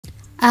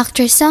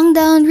Actress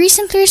Sangdown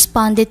recently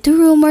responded to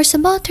rumors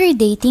about her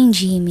dating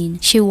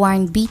Jimin. She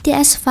warned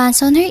BTS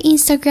fans on her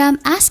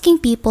Instagram, asking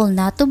people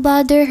not to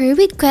bother her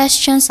with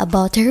questions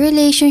about her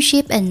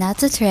relationship and not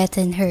to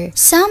threaten her.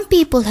 Some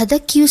people had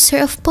accused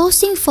her of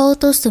posting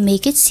photos to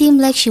make it seem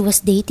like she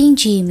was dating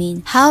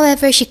Jimin.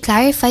 However, she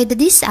clarified that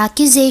these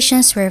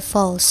accusations were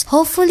false.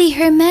 Hopefully,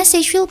 her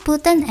message will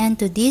put an end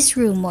to these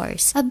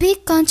rumors. A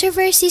big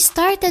controversy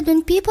started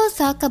when people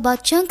talked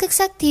about Jungkook's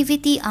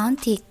activity on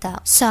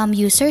TikTok. Some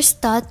users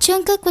thought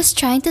Jungkook was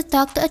trying to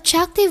talk to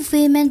attractive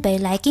women by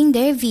liking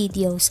their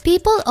videos.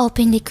 People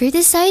openly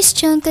criticized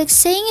Jungkook,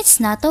 saying it's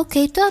not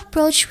okay to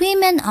approach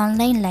women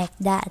online like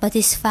that. But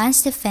his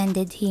fans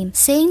defended him,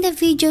 saying the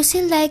videos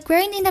he liked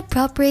weren't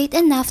inappropriate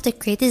enough to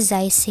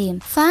criticize him.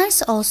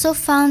 Fans also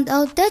found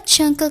out that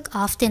Jungkook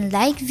often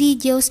liked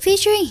videos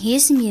featuring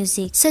his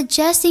music,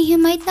 suggesting he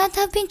might not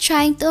have been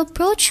trying to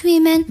approach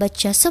women but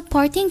just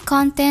supporting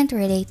content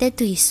related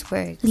to his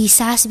work.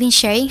 Lisa has been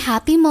sharing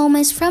happy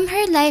moments from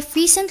her life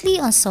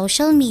recently on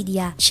social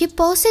media. She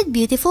posted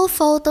beautiful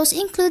photos,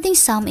 including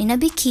some in a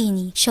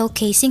bikini,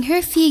 showcasing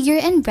her figure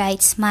and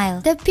bright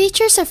smile. The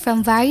pictures are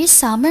from various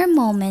summer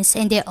moments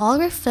and they all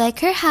reflect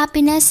her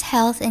happiness,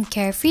 health, and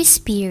carefree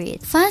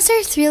spirit. Fans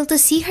are thrilled to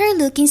see her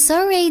looking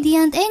so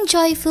radiant and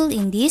joyful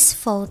in these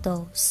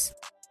photos.